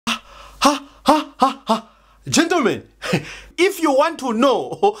Gentlemen, if you want to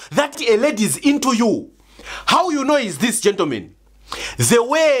know that a lady is into you, how you know is this, gentlemen? The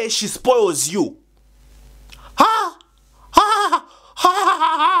way she spoils you.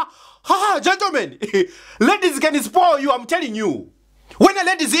 Gentlemen, ladies can spoil you, I'm telling you. When a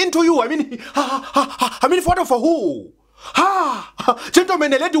lady is into you, I mean for who?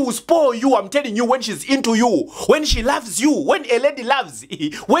 Gentlemen, a lady will spoil you, I'm telling you, when she's into you, when she loves you, when a lady loves,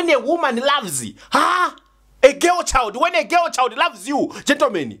 when a woman loves, a girl child, when a girl child loves you,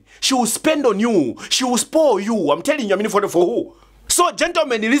 gentlemen, she will spend on you, she will spoil you, I'm telling you, for who? So,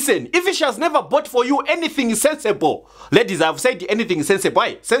 gentlemen, listen, if she has never bought for you anything sensible, ladies, I've said anything sensible,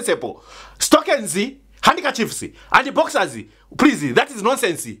 why? Sensible. Stockings, handkerchiefs, and the boxers, please, that is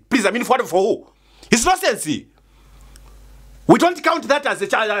nonsense. Please, for who? It's nonsense. We don't count that as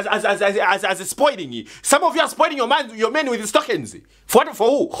a spoiling. Some of you are spoiling your men with the stockings. For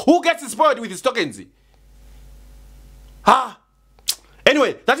who? Who gets spoiled with the stockings?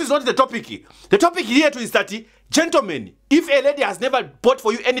 Anyway, that is not the topic. The topic here is that, gentlemen, if a lady has never bought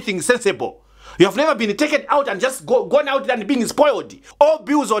for you anything sensible, you have never been taken out and just gone out and being spoiled, all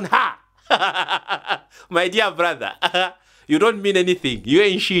bills on her. My dear brother, you don't mean anything. You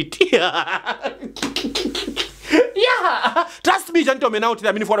ain't shit. Yeah, trust me, gentlemen out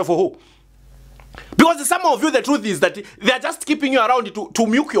there, for who? Because some of you, the truth is that they are just keeping you around to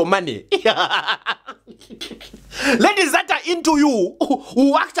milk your money. Ladies that are into you,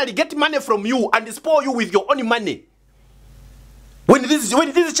 who actually get money from you and spoil you with your own money. When these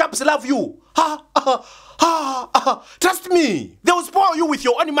chaps love you, trust me, they will spoil you with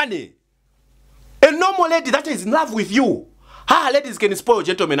your own money. A normal lady that is in love with you, ladies can spoil,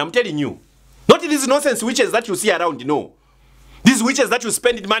 gentlemen, I'm telling you. Not these nonsense witches that you see around, no. These witches that you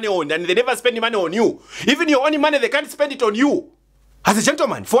spend money on and they never spend money on you. Even your own money, they can't spend it on you. As a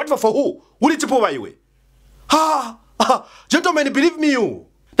gentleman, for who? Who did you pull by you? Gentlemen, believe me, you.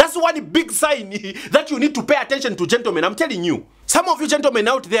 That's one big sign that you need to pay attention to, gentlemen. I'm telling you. Some of you gentlemen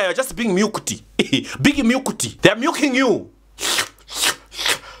out there are just being milked. Big milked. They're milking you.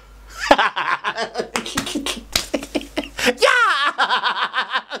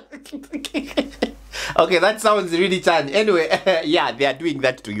 Okay, that sounds really fun. Anyway, yeah, they are doing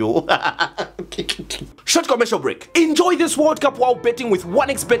that to you. Short commercial break. Enjoy this World Cup while betting with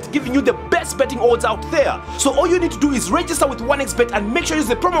 1xBet, giving you the best betting odds out there. So all you need to do is register with 1xBet and make sure you use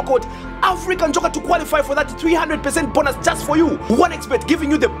the promo code AfricanJoker to qualify for that 300% bonus just for you. 1xBet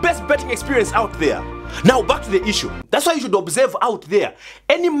giving you the best betting experience out there. Now back to the issue. That's why you should observe out there.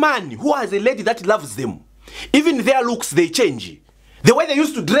 Any man who has a lady that loves them, even their looks, they change. The way they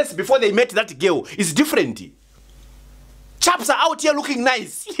used to dress before they met that girl is different. Chaps are out here looking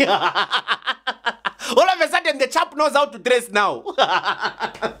nice. All of a sudden, the chap knows how to dress now.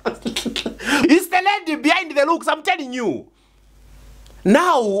 It's the lady behind the looks, I'm telling you.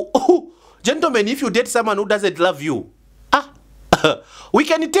 Now, gentlemen, if you date someone who doesn't love you, we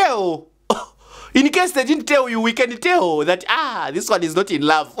can tell. In case they didn't tell you, we can tell that, this one is not in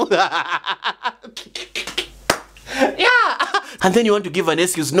love. Yeah. And then you want to give an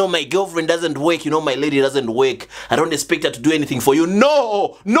excuse. No, my girlfriend doesn't work. My lady doesn't work. I don't expect her to do anything for you.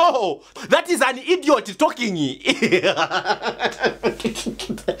 No, no. That is an idiot talking. Yeah.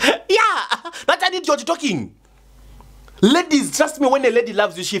 That's an idiot talking. Ladies, trust me, when a lady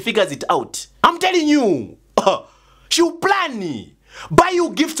loves you, she figures it out. I'm telling you. She'll plan. Buy you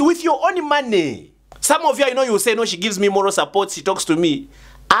gifts with your own money. Some of you, you say, no, she gives me moral support. She talks to me.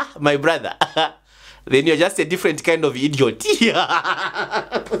 My brother. Then you're just a different kind of idiot.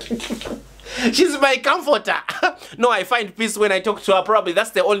 She's my comforter. No, I find peace when I talk to her. Probably that's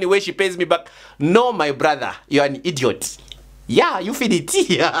the only way she pays me back. No, my brother, you're an idiot. Yeah, you feel it.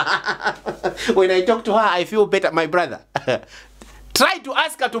 When I talk to her, I feel better, my brother. Try to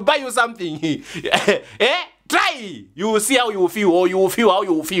ask her to buy you something. Try. You will see how you feel, or you will feel how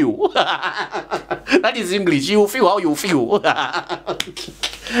you feel. That is English. You will feel how you feel.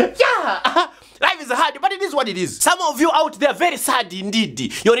 Yeah. Life is hard, but it is what it is. Some of you out there are very sad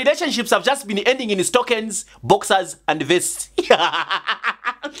indeed. Your relationships have just been ending in stockings, boxers, and vests. Yeah.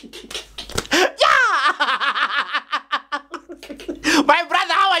 My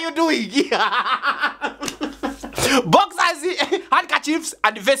brother, how are you doing? Boxers, handkerchiefs,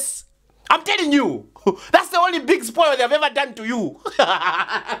 and vests. I'm telling you, that's the only big spoil they've ever done to you.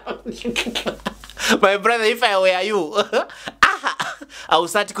 My brother, if I were you, I will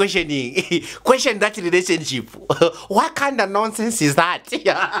start questioning. Question that relationship. What kind of nonsense is that?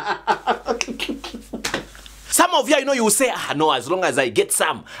 Some of you, you will say, no, as long as I get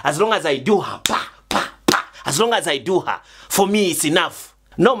some, as long as I do her, as long as I do her, for me it's enough.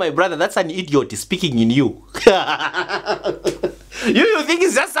 No, my brother, that's an idiot speaking in you. You think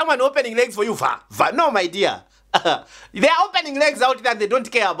it's just someone opening legs for you? No, my dear. They're opening legs out there and they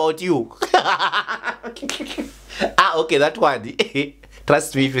don't care about you. Okay, that one.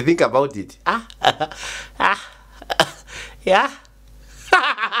 Trust me if you think about it. Yeah.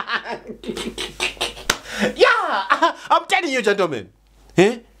 Yeah, I'm telling you, gentlemen.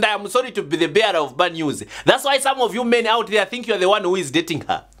 I am sorry to be the bearer of bad news. That's why some of you men out there think you are the one who is dating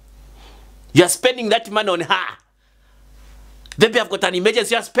her. You are spending that money on her. Baby, I've got an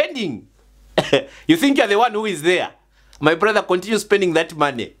emergency. You are spending. You think you are the one who is there. My brother, continue spending that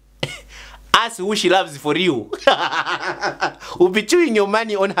money. Ask who she loves for you. We'll be chewing your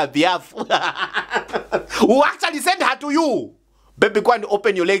money on her behalf. We'll actually send her to you. Baby, go and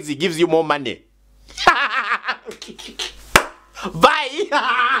open your legs. He gives you more money. Bye.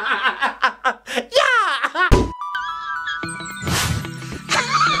 Yeah.